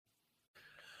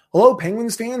Hello,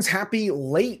 Penguins fans. Happy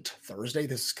late Thursday.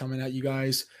 This is coming at you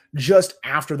guys just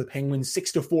after the Penguins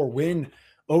 6-4 win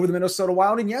over the Minnesota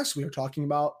Wild. And yes, we are talking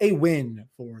about a win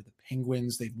for the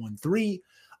Penguins. They've won 3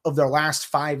 of their last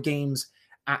 5 games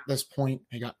at this point.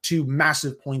 They got 2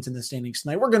 massive points in the standings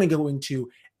tonight. We're going to go into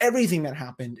everything that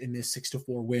happened in this 6-4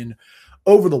 win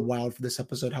over the Wild for this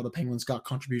episode, how the Penguins got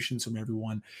contributions from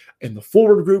everyone in the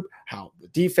forward group, how the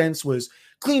defense was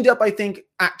cleaned up, I think,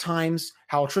 at times,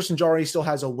 how Tristan Jarry still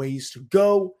has a ways to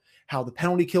go, how the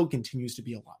penalty kill continues to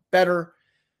be a lot better.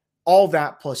 All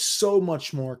that plus so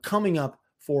much more coming up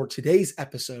for today's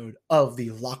episode of the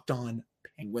Locked On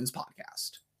Penguins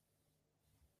podcast.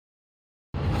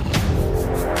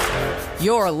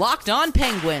 You're Locked On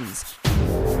Penguins,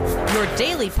 your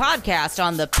daily podcast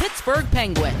on the Pittsburgh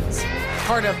Penguins,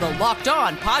 part of the Locked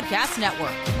On Podcast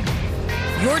Network,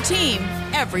 your team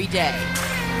every day.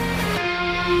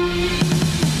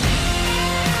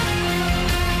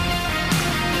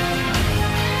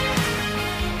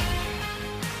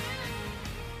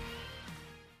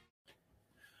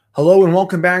 Hello and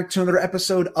welcome back to another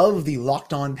episode of the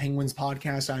Locked On Penguins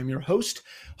podcast. I'm your host,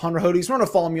 Hunter Hodes. Remember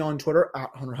to follow me on Twitter at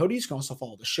Hunter Hodes. You can also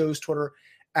follow the show's Twitter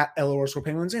at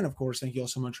 @LORScorePenguins. And of course, thank you all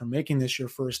so much for making this your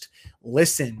first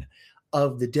listen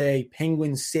of the day.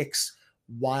 Penguins 6,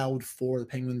 Wild 4. The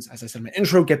Penguins, as I said in my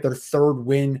intro, get their 3rd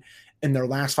win in their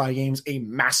last 5 games. A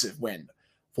massive win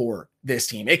for this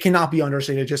team. It cannot be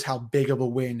understated just how big of a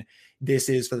win this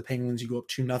is for the Penguins. You go up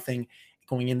 2-0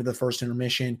 going into the first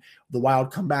intermission. The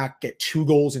Wild come back, get 2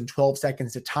 goals in 12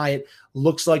 seconds to tie it.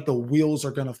 Looks like the wheels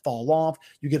are going to fall off.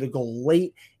 You get a goal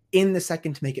late in the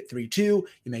second to make it 3-2. You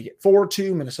make it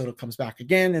 4-2. Minnesota comes back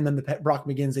again, and then Brock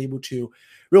McGinn's able to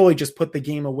really just put the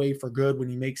game away for good when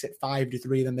he makes it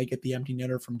 5-3. Then they get the empty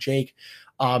netter from Jake.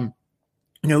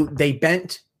 They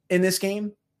bent in this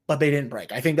game, but they didn't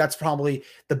break. I think that's probably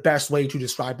the best way to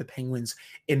describe the Penguins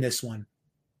in this one.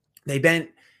 They bent.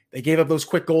 They gave up those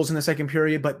quick goals in the second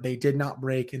period, but they did not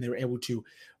break, and they were able to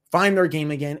find their game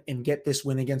again and get this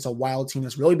win against a Wild team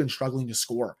that's really been struggling to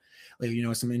score.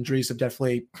 Some injuries have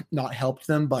definitely not helped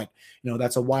them, but,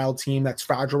 that's a Wild team that's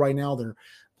fragile right now. They're,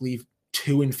 I believe,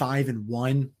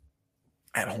 2-5-1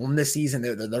 at home this season.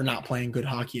 They're not playing good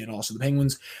hockey at all. So the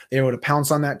Penguins, they were able to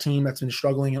pounce on that team that's been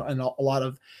struggling in a lot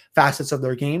of facets of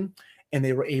their game, and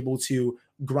they were able to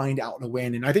grind out a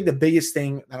win. And I think the biggest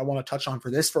thing that I want to touch on for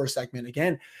this first segment,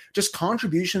 again, just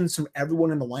contributions from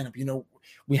everyone in the lineup.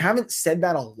 We haven't said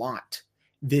that a lot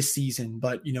this season,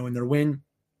 but, in their win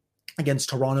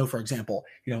against Toronto, for example,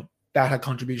 that had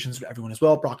contributions from everyone as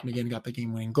well. Brock McGinn got the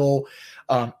game-winning goal.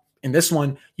 In this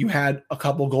one, you had a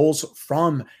couple goals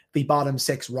from the bottom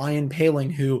 6. Ryan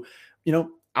Poehling, who,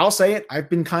 I'll say it, I've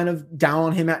been kind of down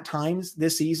on him at times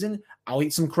this season. I'll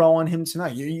eat some crow on him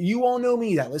tonight. You all know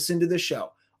me that listen to this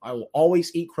show. I will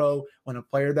always eat crow when a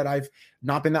player that I've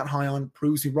not been that high on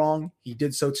proves me wrong. He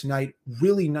did so tonight.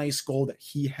 Really nice goal that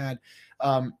he had.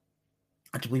 I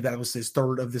believe that was his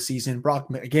 3rd of the season. Brock,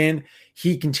 again,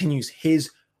 he continues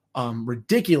his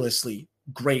ridiculously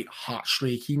great hot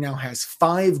streak. He now has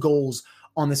 5 goals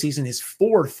on the season, his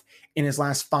 4th in his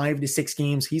last 5 to 6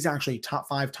 games. He's actually top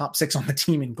 5, top 6 on the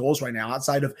team in goals right now,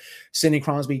 outside of Sidney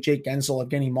Crosby, Jake Guentzel,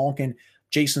 Evgeny Malkin,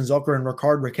 Jason Zucker, and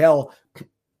Ricard Raquel.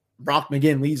 Brock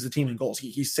McGinn leads the team in goals.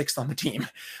 He's 6th on the team.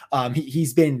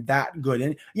 He's been that good.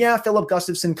 And yeah, Philip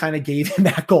Gustafsson kind of gave him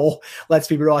that goal. Let's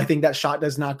be real. I think that shot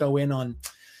does not go in on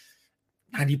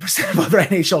 90% of other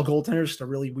NHL goaltenders. Just a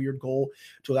really weird goal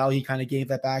to allow. He kind of gave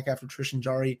that back after Tristan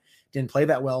Jarry didn't play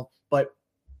that well. But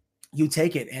you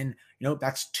take it, and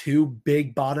that's 2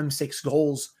 big bottom 6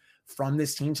 goals from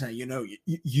this team tonight.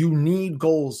 You need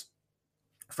goals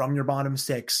from your bottom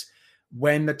 6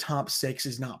 when the top 6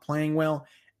 is not playing well,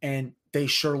 and they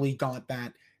surely got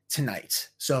that tonight.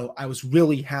 So I was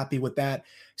really happy with that.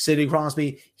 Sidney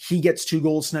Crosby, he gets 2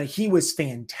 goals tonight. He was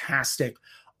fantastic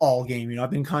all game. I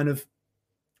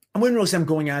wouldn't really say I'm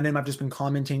going at him. I've just been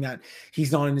commenting that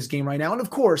he's not in his game right now. And of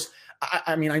course,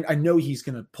 I know he's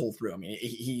going to pull through.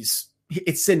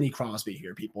 It's Sidney Crosby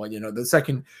here, people. And, the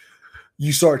second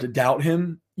you start to doubt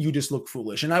him, you just look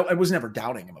foolish. And I was never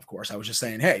doubting him, of course. I was just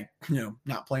saying, hey,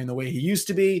 not playing the way he used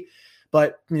to be.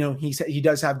 But, he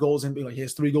does have goals, and he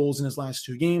has 3 goals in his last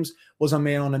 2 games, was a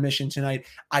man on a mission tonight.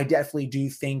 I definitely do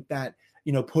think that,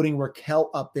 putting Raquel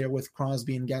up there with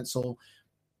Crosby and Guentzel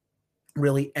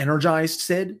really energized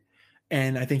Sid.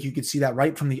 And I think you could see that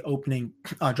right from the opening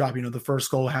drop. The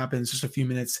first goal happens just a few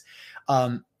minutes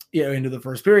into the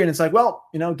first period. And it's like, well,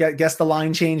 guess the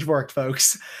line change worked,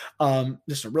 folks.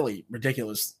 Just a really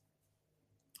ridiculous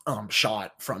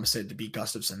shot from Sid to beat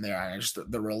Gustafsson there.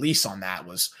 The release on that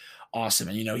was awesome.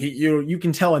 And, you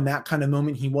can tell in that kind of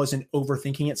moment, he wasn't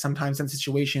overthinking it sometimes in a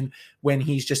situation when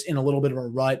he's just in a little bit of a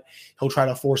rut. He'll try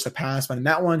to force a pass. But in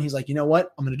that one, he's like, you know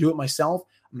what? I'm going to do it myself.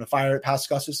 I'm going to fire it past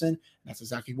Gustafson. That's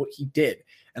exactly what he did.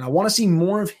 And I want to see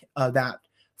more of that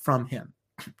from him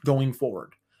going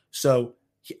forward. So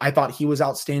I thought he was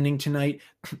outstanding tonight.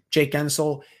 Jake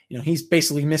Guentzel, he's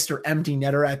basically Mr. Empty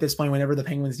Netter at this point. Whenever the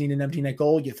Penguins need an empty net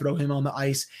goal, you throw him on the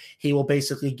ice. He will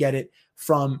basically get it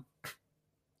from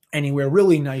anywhere.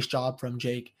 Really nice job from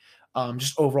Jake.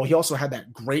 Just overall, he also had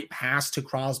that great pass to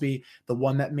Crosby, the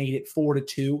one that made it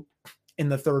 4-2 in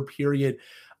the third period.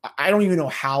 I don't even know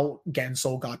how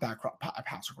Guentzel got that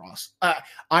pass across.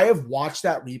 I have watched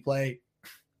that replay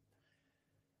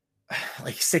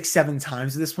like 6-7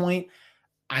 times at this point.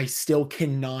 I still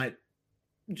cannot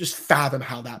just fathom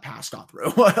how that pass got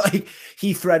through. Like,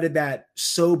 he threaded that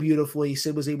so beautifully.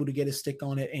 Sid was able to get his stick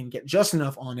on it and get just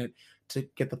enough on it to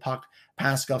get the puck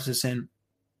past Gustafson.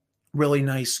 Really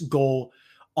nice goal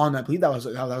on that. I believe that was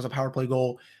a power play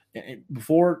goal.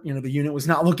 Before, the unit was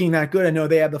not looking that good. I know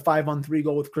they had the 5-on-3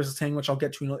 goal with Chris Letang, which I'll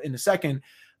get to in a second.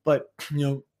 But,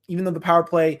 even though the power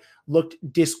play looked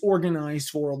disorganized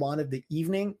for a lot of the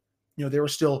evening, there were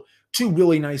still two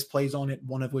really nice plays on it,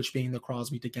 one of which being the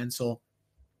Crosby to Guentzel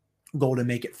goal to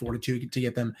make it 4-2 to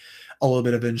get them a little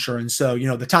bit of insurance. So,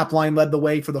 the top line led the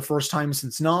way for the first time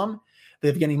since Nam.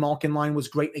 The Evgeny Malkin line was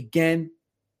great again.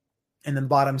 And then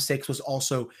bottom six was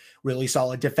also really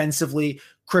solid. Defensively,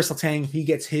 Chris Letang, he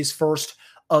gets his first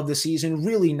of the season.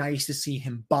 Really nice to see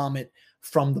him bomb it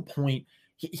from the point.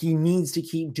 He needs to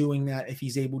keep doing that if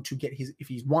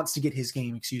he wants to get his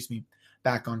game,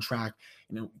 back on track.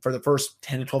 For the first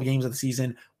 10 to 12 games of the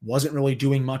season, wasn't really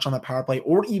doing much on the power play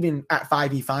or even at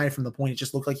 5v5 from the point. It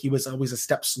just looked like he was always a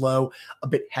step slow, a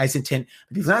bit hesitant.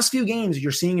 But these last few games,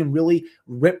 you're seeing him really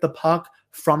rip the puck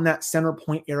from that center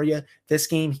point area. This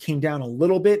game, he came down a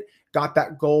little bit, got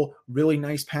that goal, really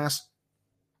nice pass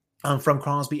from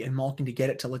Crosby and Malkin to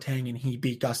get it to Letang, and he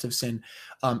beat Gustafson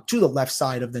to the left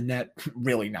side of the net.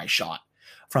 Really nice shot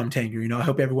from Tanger. I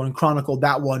hope everyone chronicled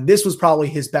that one. This was probably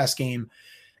his best game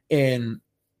in,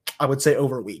 I would say,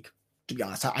 over a week, to be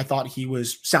honest. I thought he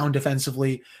was sound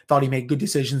defensively, thought he made good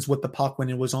decisions with the puck when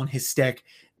it was on his stick.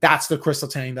 That's the Chris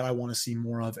Letang that I want to see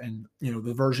more of, and,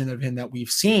 the version of him that we've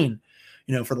seen,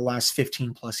 for the last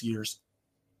 15 plus years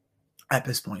at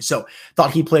this point. So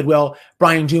thought he played well.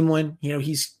 Brian Dumoulin,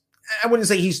 I wouldn't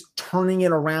say he's turning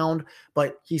it around,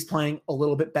 but he's playing a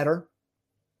little bit better.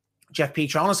 Jeff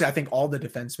Petrie, honestly, I think all the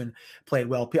defensemen played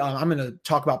well. I'm going to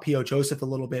talk about P.O. Joseph a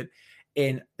little bit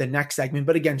in the next segment.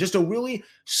 But again, just a really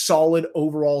solid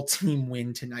overall team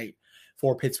win tonight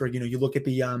for Pittsburgh. You look at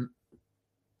the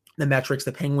metrics,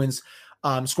 the Penguins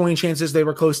scoring chances, they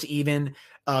were close to even.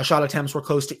 Shot attempts were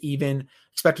close to even.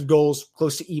 Expected goals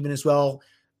close to even as well.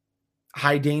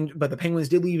 High danger, but the Penguins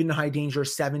did leave in high danger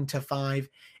 7-5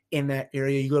 in that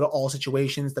area. You go to all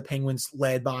situations, the Penguins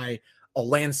led by a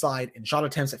landslide in shot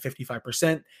attempts at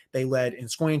 55%. They led in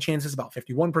scoring chances about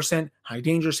 51%, high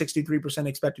danger 63%,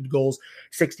 expected goals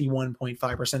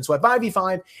 61.5%. So at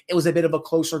 5v5, it was a bit of a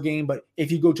closer game, but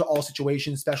if you go to all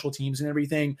situations, special teams and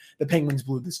everything, the Penguins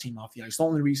blew this team off the ice. The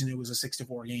only reason it was a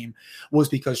 6-4 game was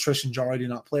because Tristan Jarry did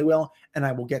not play well, and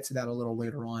I will get to that a little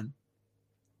later on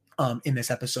in this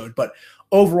episode. But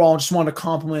overall, just want to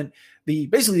compliment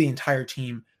basically the entire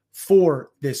team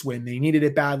for this win. They needed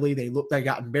it badly. They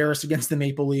got embarrassed against the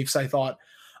Maple Leafs, I thought,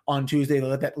 on Tuesday. They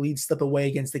let that lead slip away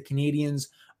against the Canadiens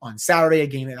on Saturday, a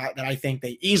game that I think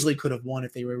they easily could have won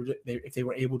if they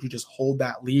were able to just hold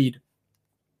that lead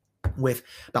with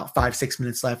about 5-6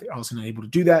 minutes left. They're also not able to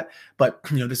do that. But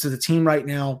this is a team right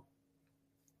now.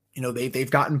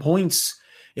 They've gotten points,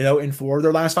 in 4 of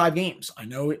their last 5 games. I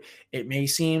know it may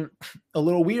seem a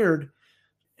little weird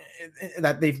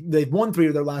that they've won 3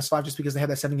 of their last 5 just because they had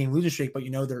that 7-game losing streak, but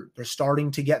they're starting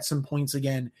to get some points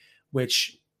again,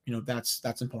 which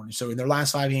that's important. So in their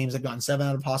last 5 games, they've gotten 7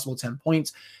 out of possible 10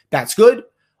 points. That's good.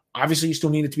 Obviously, you still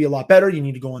need it to be a lot better. You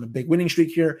need to go on a big winning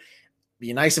streak here.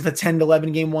 Be nice if a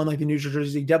 10-11 game one like the New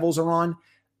Jersey Devils are on.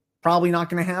 Probably not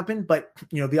going to happen, but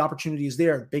the opportunity is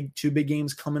there. 2 big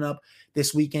games coming up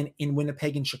this weekend in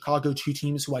Winnipeg and Chicago, 2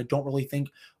 teams who I don't really think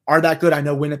are that good. I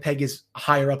know Winnipeg is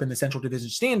higher up in the Central Division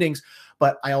standings,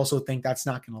 but I also think that's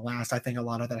not going to last. I think a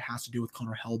lot of that has to do with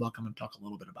Connor Hellebuyck. I'm going to talk a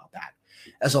little bit about that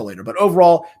as well later. But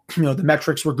overall, the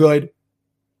metrics were good.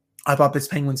 I thought this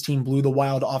Penguins team blew the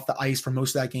Wild off the ice for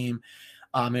most of that game.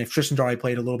 And if Tristan Jarry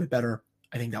played a little bit better,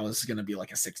 I think that was going to be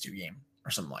like a 6-2 game or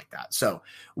something like that. So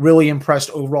really impressed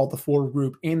overall the forward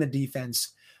group and the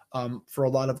defense for a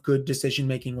lot of good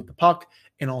decision-making with the puck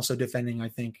and also defending. I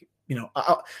think,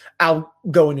 I'll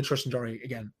go into Tristan Jarry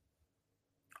again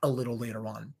a little later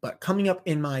on. But coming up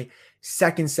in my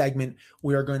second segment,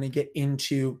 we are going to get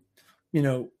into,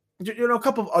 a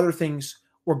couple of other things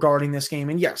regarding this game.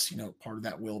 And yes, part of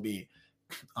that will be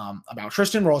about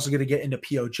Tristan. We're also going to get into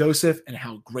P.O. Joseph and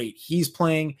how great he's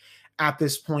playing at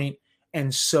this point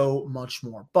and so much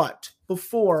more. But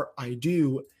before I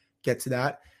do get to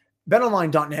that,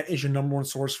 BetOnline.net is your number one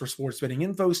source for sports betting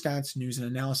info, stats, news, and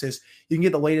analysis. You can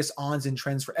get the latest odds and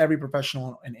trends for every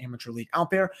professional and amateur league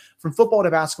out there. From football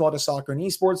to basketball to soccer and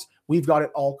esports, we've got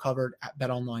it all covered at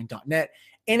BetOnline.net.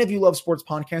 And if you love sports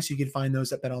podcasts, you can find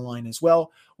those at BetOnline as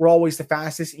well. We're always the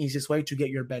fastest and easiest way to get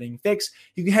your betting fix.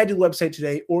 You can head to the website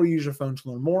today or use your phone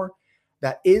to learn more.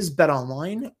 That is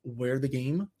BetOnline, where the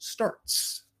game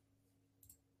starts.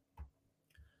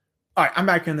 All right, I'm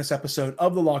back in this episode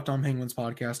of the Locked On Penguins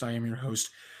podcast. I am your host,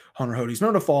 Hunter Hodes.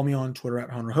 Remember to follow me on Twitter at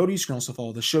Hunter Hodes. You can also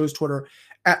follow the show's Twitter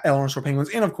at @LRSpenguins.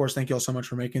 And of course, thank you all so much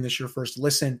for making this your first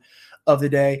listen of the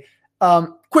day.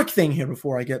 Quick thing here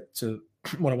before I get to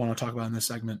what I want to talk about in this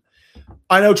segment.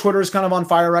 I know Twitter is kind of on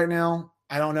fire right now.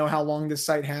 I don't know how long this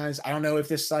site has. I don't know if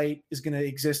this site is going to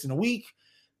exist in a week,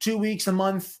 2 weeks, a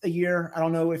month, a year. I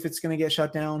don't know if it's going to get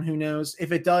shut down. Who knows?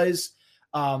 If it does,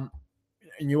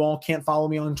 and you all can't follow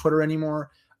me on Twitter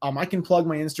anymore, I can plug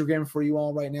my Instagram for you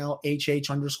all right now,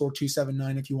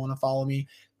 HH_279 if you want to follow me.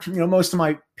 Most of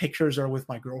my pictures are with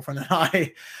my girlfriend and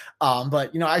I,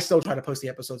 but I still try to post the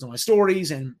episodes on my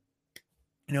stories. And,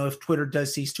 if Twitter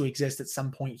does cease to exist at some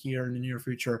point here in the near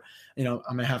future, I'm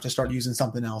going to have to start using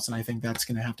something else. And I think that's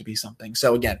going to have to be something.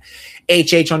 So again,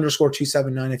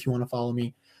 HH_279 if you want to follow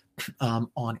me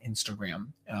on Instagram,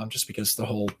 just because the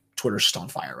whole Twitter's just on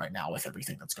fire right now with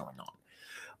everything that's going on.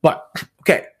 But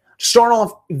okay, to start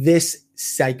off this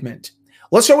segment,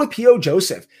 let's start with P.O.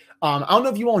 Joseph. I don't know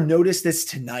if you all noticed this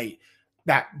tonight,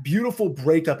 that beautiful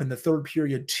breakup in the third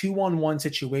period, 2-on-1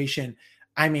 situation.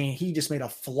 I mean, he just made a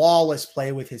flawless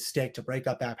play with his stick to break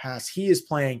up that pass. He is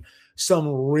playing some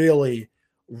really,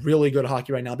 really good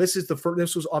hockey right now. This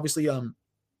was obviously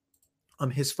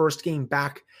his first game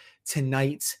back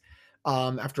tonight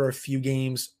after a few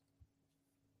games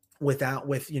with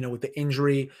the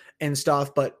injury and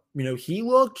stuff, but he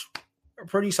looked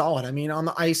pretty solid. I mean, on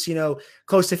the ice,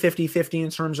 close to 50-50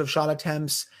 in terms of shot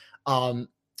attempts,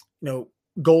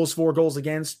 goals for, goals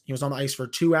against. He was on the ice for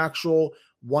 2 actual,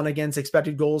 1 against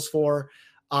expected goals for.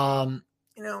 Not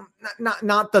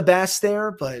the best there,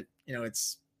 but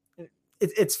it's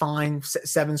fine.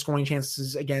 7 scoring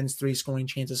chances against, 3 scoring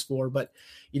chances for, but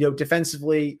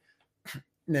defensively,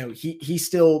 he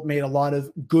still made a lot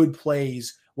of good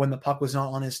plays when the puck was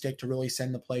not on his stick to really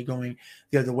send the play going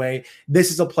the other way.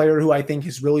 This is a player who I think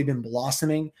has really been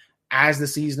blossoming as the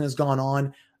season has gone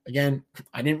on. Again,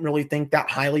 I didn't really think that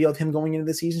highly of him going into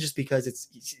the season just because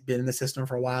he's been in the system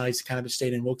for a while. He's kind of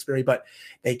stayed in Wilkes-Barre, but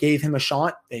they gave him a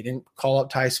shot. They didn't call up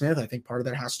Ty Smith. I think part of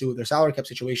that has to do with their salary cap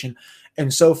situation.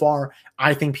 And so far,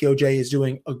 I think POJ is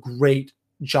doing a great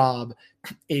job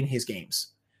in his games.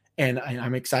 And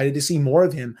I'm excited to see more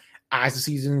of him as the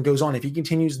season goes on. If he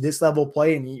continues this level of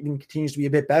play and he even continues to be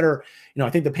a bit better, I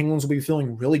think the Penguins will be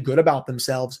feeling really good about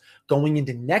themselves going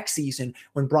into next season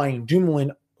when Brian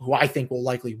Dumoulin, who I think will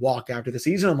likely walk after the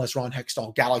season unless Ron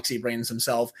Hextall galaxy brains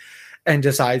himself and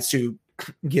decides to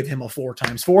give him a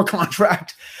 4x4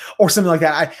 contract or something like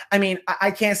that. I mean,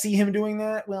 I can't see him doing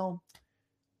that. Well,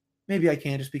 maybe I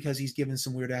can just because he's given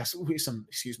some weird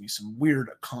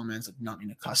comments. I did not mean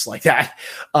to cuss like that.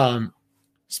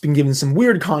 He's been given some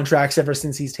weird contracts ever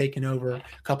since he's taken over,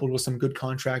 coupled with some good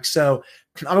contracts. So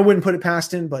I wouldn't put it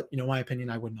past him, but my opinion,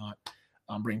 I would not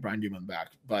bring Brian Dumoulin back.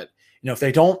 But if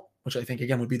they don't, which I think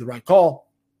again would be the right call,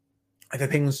 I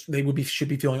think Penguins should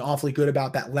be feeling awfully good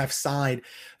about that left side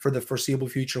for the foreseeable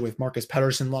future with Marcus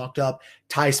Pettersson locked up.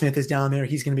 Ty Smith is down there.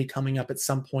 He's going to be coming up at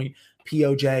some point.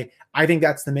 POJ. I think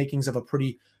that's the makings of a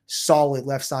pretty solid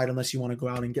left side, unless you want to go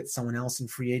out and get someone else in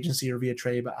free agency or via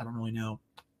trade, but I don't really know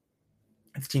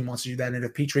if the team wants to do that. And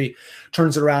if Petrie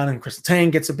turns it around and Chris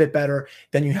Letang gets a bit better,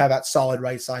 then you have that solid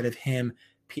right side of him,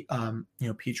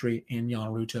 Petrie and Jan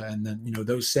Rutta, and then,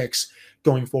 those 6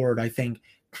 going forward. I think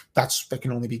that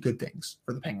can only be good things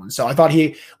for the Penguins. So I thought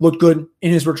he looked good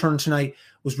in his return tonight,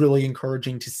 was really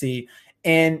encouraging to see.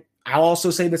 And I'll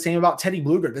also say the same about Teddy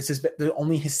Blueger. This is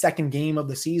only his second game of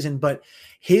the season, but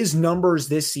his numbers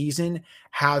this season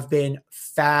have been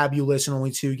fabulous in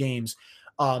only 2 games.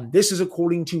 This is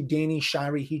according to Danny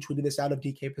Shirey. He tweeted this out of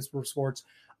DK Pittsburgh Sports.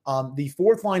 The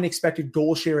 4th line expected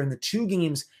goal share in the 2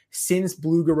 games since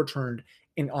Blueger returned.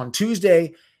 And on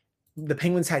Tuesday, the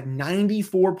Penguins had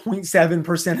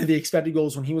 94.7% of the expected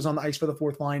goals when he was on the ice for the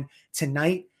 4th line.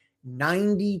 Tonight,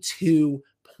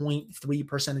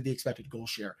 92.3% of the expected goal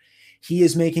share. he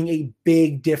is making a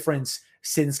big difference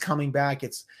since coming back.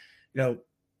 It's,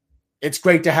 it's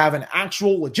great to have an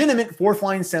actual legitimate fourth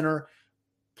line center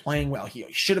playing well. He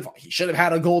should have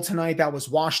had a goal tonight that was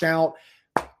washed out.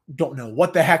 Don't know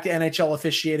what the heck the NHL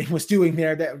officiating was doing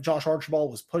there. That Josh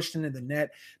Archibald was pushed into the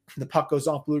net. The puck goes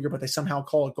off Blueger, but they somehow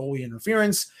call it goalie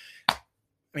interference. I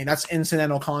mean, that's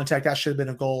incidental contact. That should have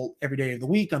been a goal every day of the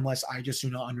week, unless I just do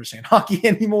not understand hockey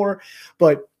anymore.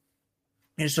 But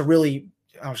it's just really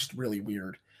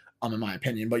weird, in my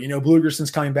opinion. But, Blueger,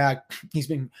 since coming back, he's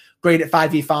been great at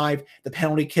 5v5. The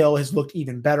penalty kill has looked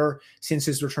even better since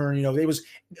his return.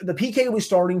 The PK was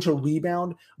starting to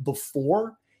rebound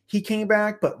before he came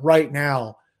back, but right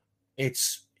now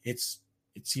it's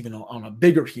even on a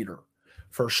bigger heater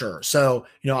for sure. So,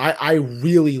 I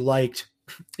really liked,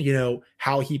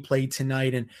 how he played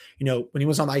tonight. And, when he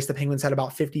was on the ice, the Penguins had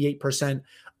about 58%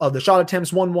 of the shot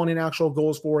attempts, 1-1 in actual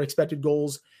goals for. Expected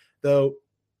goals, though,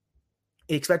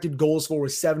 expected goals for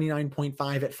was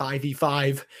 79.5 at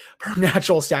 5v5 per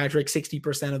natural stat trick,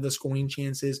 60% of the scoring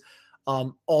chances.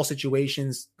 All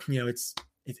situations, it's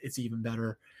even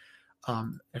better.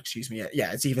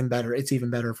 It's even better. It's even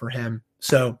better for him.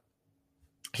 So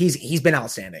he's been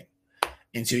outstanding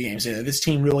in 2 games. This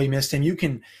team really missed him. You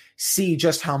can see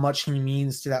just how much he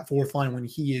means to that fourth line when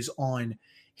he is on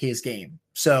his game.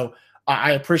 So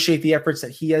I appreciate the efforts that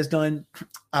he has done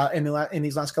in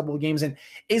these last couple of games. And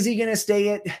is he going to stay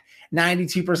at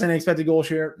 92% expected goal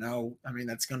share? No. I mean,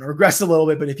 that's going to regress a little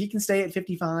bit, but if he can stay at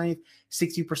 55,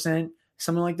 60%,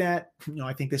 something like that,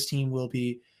 I think this team will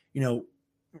be,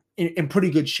 in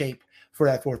pretty good shape for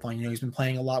that fourth line. He's been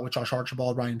playing a lot with Josh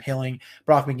Archibald, Ryan Poehling.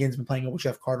 Brock McGinn's been playing with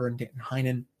Jeff Carter and Danton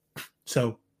Heinen.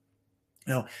 So,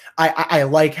 I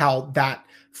like how that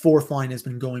fourth line has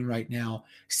been going right now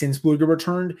since Blueger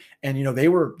returned. And, they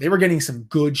were getting some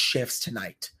good shifts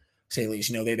tonight, to say the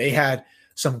least. They had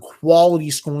some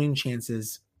quality scoring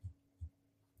chances,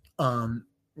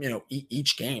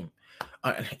 each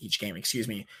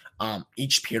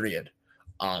period.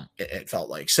 It felt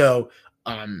like. So,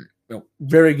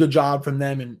 very good job from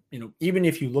them. And, even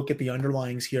if you look at the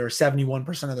underlyings here,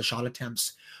 71% of the shot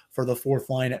attempts for the fourth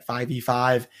line at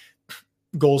 5v5,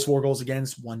 goals for, goals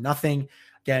against, 1-0.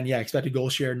 Again, expected goal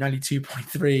share,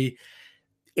 92.3,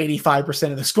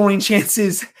 85% of the scoring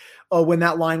chances when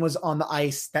that line was on the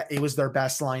ice. That it was their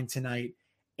best line tonight,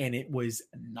 and it was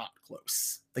not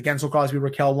close. The Guentzel, Crosby,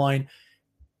 Raquel line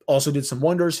also did some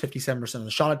wonders, 57% of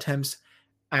the shot attempts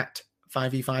at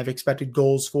 5v5, expected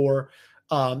goals for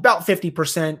about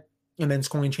 50%, and then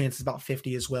scoring chances about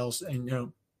 50 as well.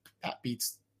 And, that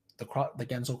beats the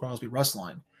Guentzel, Crosby, Russ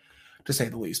line, to say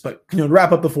the least. But, to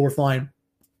wrap up the fourth line,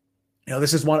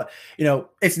 this is one, you're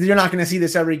not going to see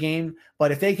this every game,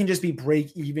 but if they can just be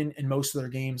break even in most of their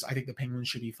games, I think the Penguins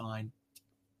should be fine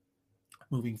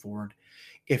moving forward,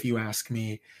 if you ask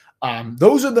me.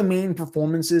 Those are the main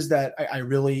performances that I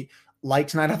really like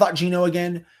tonight. I thought Gino,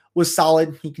 again, was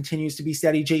solid. He continues to be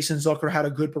steady. Jason Zucker had a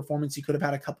good performance. He could have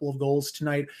had a couple of goals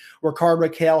tonight. Rickard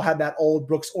Rakell had that old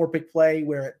Brooks Orpik play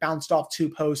where it bounced off 2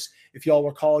 posts. If y'all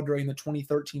recall, during the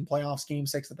 2013 playoffs, Game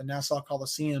 6 at the Nassau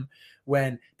Coliseum,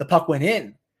 when the puck went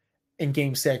in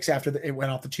Game 6 after it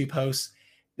went off the 2 posts,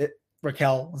 that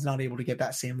Rakell was not able to get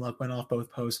that same look, went off both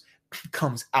posts,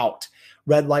 comes out.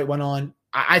 Red light went on.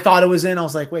 I thought it was in. I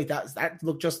was like, wait, that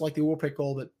looked just like the Orpik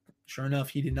goal, but sure enough,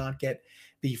 he did not get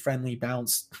the friendly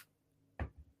bounce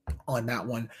on that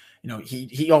one.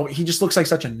 He just looks like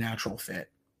such a natural fit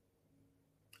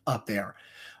up there.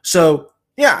 So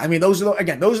those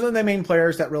are the main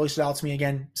players that really stood out to me.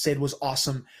 Again, Sid was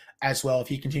awesome as well. If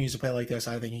he continues to play like this,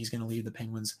 I think he's going to lead the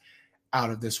Penguins out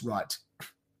of this rut, to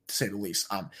say the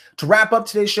least. To wrap up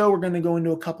today's show, we're going to go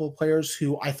into a couple of players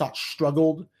who I thought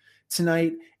struggled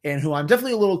tonight and who I'm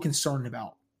definitely a little concerned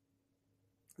about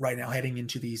right now heading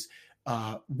into these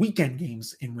weekend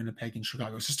games in Winnipeg and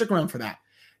Chicago. So stick around for that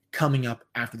coming up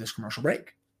after this commercial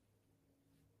break.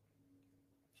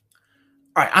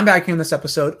 All right, I'm back here in this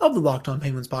episode of the Locked On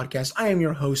Penguins podcast. I am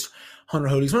your host, Hunter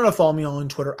Hodes. Remember to follow me on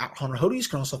Twitter at Hunter Hodes. You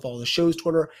can also follow the show's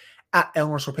Twitter at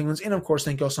 @Penguins. And of course,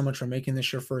 thank you all so much for making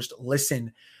this your first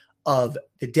listen of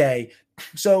the day.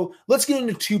 So let's get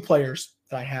into 2 players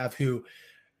that I have who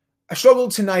I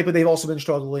struggled tonight, but they've also been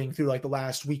struggling through like the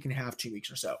last week and a half, 2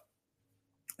 weeks or so.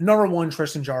 Number 1,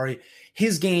 Tristan Jarry.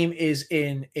 His game is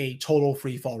in a total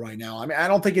free fall right now. I mean, I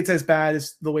don't think it's as bad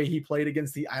as the way he played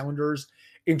against the Islanders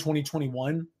in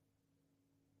 2021,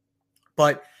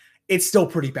 but it's still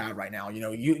pretty bad right now.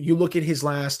 You look at his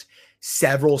last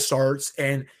several starts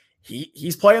and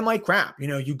he's playing like crap.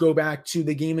 You go back to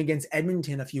the game against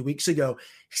Edmonton a few weeks ago,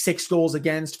 6 goals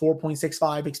against,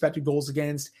 4.65 expected goals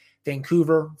against,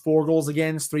 Vancouver, 4 goals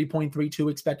against, 3.32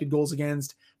 expected goals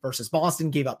against, versus Boston,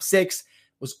 gave up 6,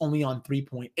 was only on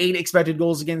 3.8 expected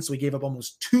goals against, so he gave up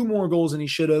almost 2 more goals than he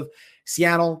should have.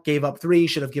 Seattle gave up 3,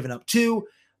 should have given up 2.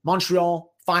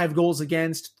 Montreal, 5 goals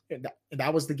against.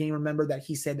 That was the game, remember, that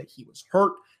he said that he was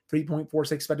hurt.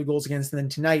 3.46 expected goals against. And then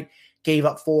tonight, gave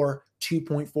up 4,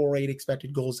 2.48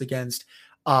 expected goals against.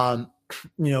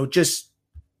 Just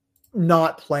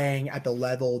not playing at the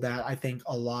level that I think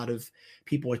a lot of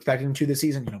people expected him to this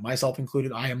season, myself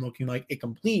included. I am looking like a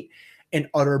complete and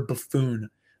utter buffoon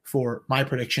for my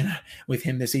prediction with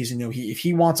him this season. If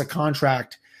he wants a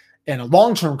contract and a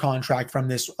long-term contract from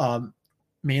this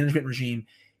management regime,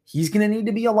 he's going to need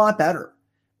to be a lot better.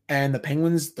 And the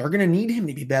Penguins, they're going to need him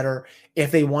to be better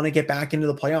if they want to get back into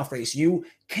the playoff race. You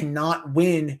cannot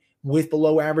win with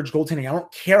below average goaltending. I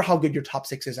don't care how good your top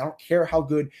 6 is. I don't care how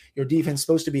good your defense is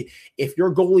supposed to be. If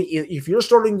your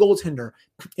starting goaltender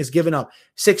is giving up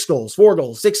 6 goals, 4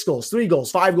 goals, 6 goals, 3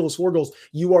 goals, 5 goals, 4 goals,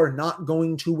 you are not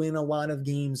going to win a lot of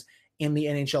games in the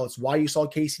NHL. It's why you saw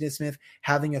Casey DeSmith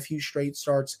having a few straight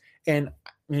starts. And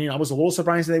I was a little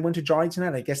surprised that they went to Jarry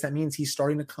tonight. I guess that means he's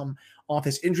starting to come off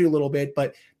his injury a little bit,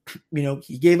 but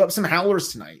he gave up some howlers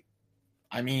tonight.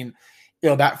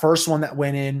 That first one that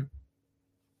went in,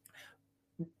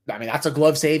 that's a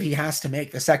glove save he has to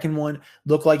make. The second one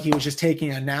looked like he was just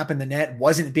taking a nap in the net,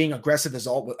 wasn't being aggressive at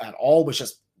all, was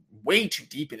just way too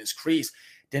deep in his crease.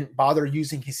 Didn't bother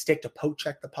using his stick to poke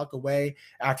check the puck away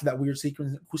after that weird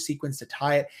sequence to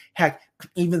tie it. Heck,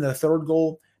 even the third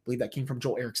goal, I believe that came from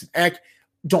Joel Eriksson Ek.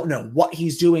 Don't know what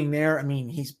he's doing there.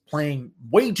 He's playing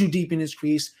way too deep in his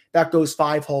crease. That goes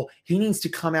 5-hole. He needs to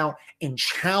come out and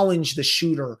challenge the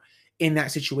shooter in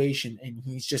that situation. And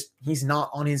he's not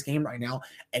on his game right now.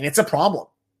 And it's a problem.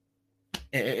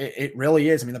 It really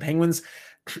is. The Penguins,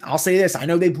 I'll say this. I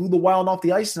know they blew the Wild off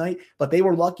the ice tonight, but they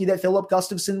were lucky that Philip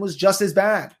Gustafsson was just as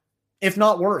bad, if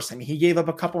not worse. He gave up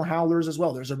a couple of howlers as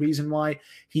well. There's a reason why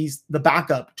he's the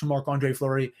backup to Marc-Andre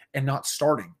Fleury and not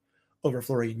starting over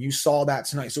Fleury. And you saw that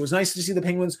tonight. So it was nice to see the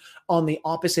Penguins on the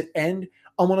opposite end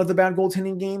on one of the bad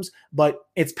goaltending games, but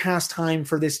it's past time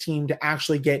for this team to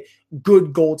actually get good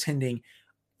goaltending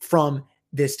from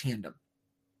this tandem.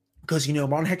 Because,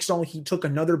 Ron Hextall, he took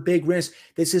another big risk.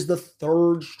 This is the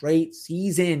 3rd straight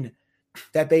season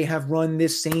that they have run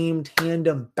this same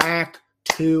tandem back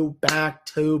to back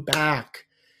to back.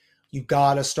 You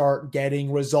got to start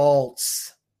getting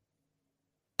results.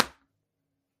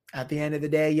 At the end of the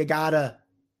day, you gotta.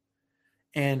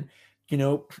 And,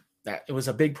 that it was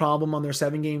a big problem on their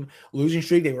 7-game losing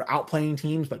streak. They were outplaying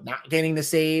teams, but not getting the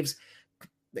saves.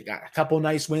 They got a couple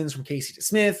nice wins from Casey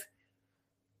DeSmith.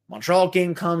 Montreal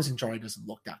game comes and Jarry doesn't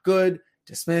look that good.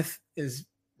 DeSmith is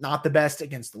not the best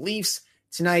against the Leafs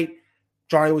tonight.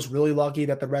 Jarry was really lucky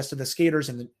that the rest of the skaters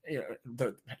he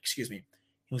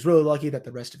was really lucky that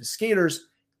the rest of his skaters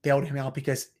bailed him out,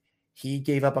 because he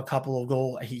gave up a couple of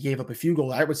goals. He gave up a few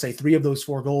goals. I would say 3 of those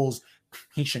 4 goals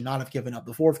he should not have given up.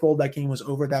 The 4th goal, that game was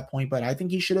over at that point, but I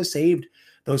think he should have saved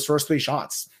those first 3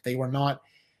 shots. They were not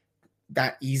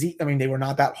that easy. They were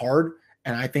not that hard.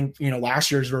 And I think, last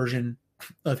year's version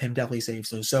of him definitely saves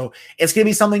those. So it's going to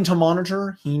be something to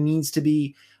monitor. He needs to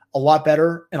be a lot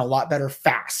better and a lot better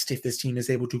fast if this team is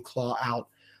able to claw out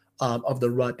of the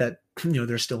rut that,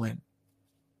 they're still in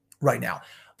right now.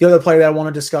 The other player that I want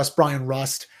to discuss, Bryan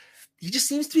Rust, he just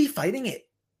seems to be fighting it.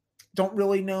 Don't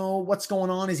really know what's going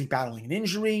on. Is he battling an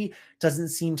injury? Doesn't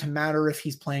seem to matter if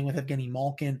he's playing with Evgeny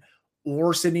Malkin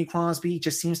or Sidney Crosby.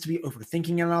 Just seems to be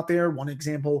overthinking it out there. One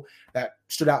example that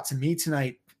stood out to me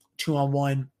tonight,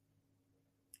 2-on-1, I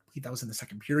believe that was in the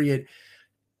second period,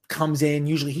 comes in.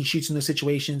 Usually he shoots in those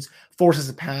situations, forces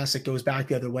a pass, it goes back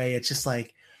the other way. It's just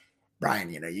like, Brian,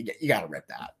 you got to rip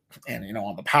that. And,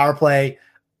 on the power play,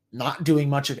 not doing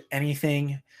much of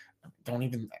anything. Don't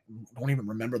even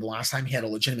remember the last time he had a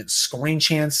legitimate scoring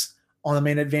chance on the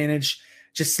man advantage.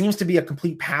 Just seems to be a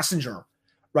complete passenger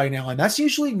right now. And that's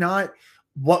usually not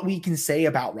what we can say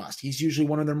about Rust. He's usually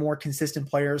one of their more consistent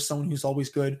players, someone who's always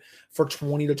good for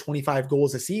 20 to 25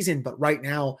 goals a season, but right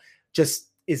now just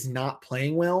is not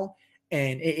playing well.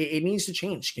 And it needs to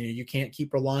change. You can't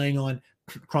keep relying on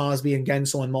Crosby and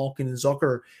Gensel and Malkin and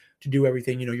Zucker to do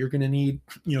everything. You're going to need,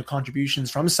 contributions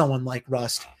from someone like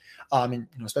Rust. And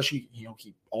especially, he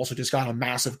also just got a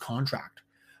massive contract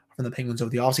from the Penguins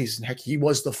over the offseason. Heck, he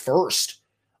was the first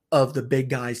of the big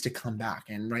guys to come back.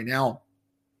 And right now,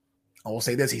 I will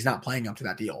say this, he's not playing up to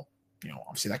that deal.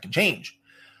 Obviously that can change.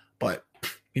 But,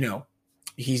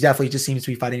 he definitely just seems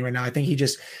to be fighting right now. I think he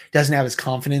just doesn't have his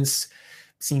confidence,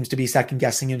 seems to be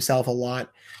second-guessing himself a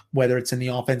lot, whether it's in the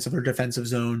offensive or defensive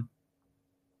zone.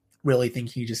 Really think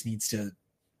he just needs to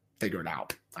figure it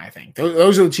out. I think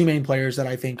those are the two main players that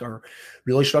I think are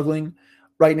really struggling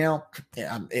right now,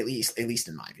 at least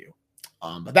in my view.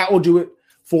 But that will do it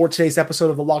for today's episode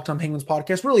of the Locked On Penguins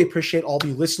podcast. Really appreciate all of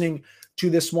you listening to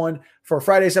this one. For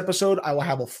Friday's episode, I will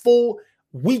have a full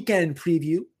weekend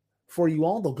preview for you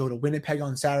all. They'll go to Winnipeg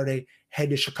on Saturday, head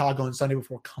to Chicago on Sunday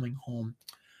before coming home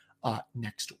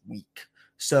next week.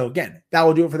 So again, that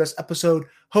will do it for this episode.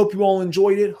 Hope you all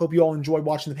enjoyed it. Hope you all enjoyed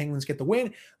watching the Penguins get the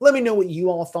win. Let me know what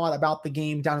you all thought about the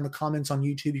game down in the comments on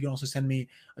YouTube. You can also send me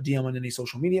a DM on any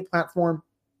social media platform.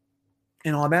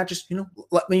 And all that, just,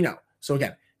 let me know. So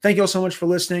again, thank you all so much for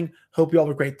listening. Hope you all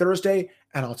have a great Thursday,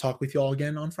 and I'll talk with you all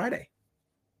again on Friday.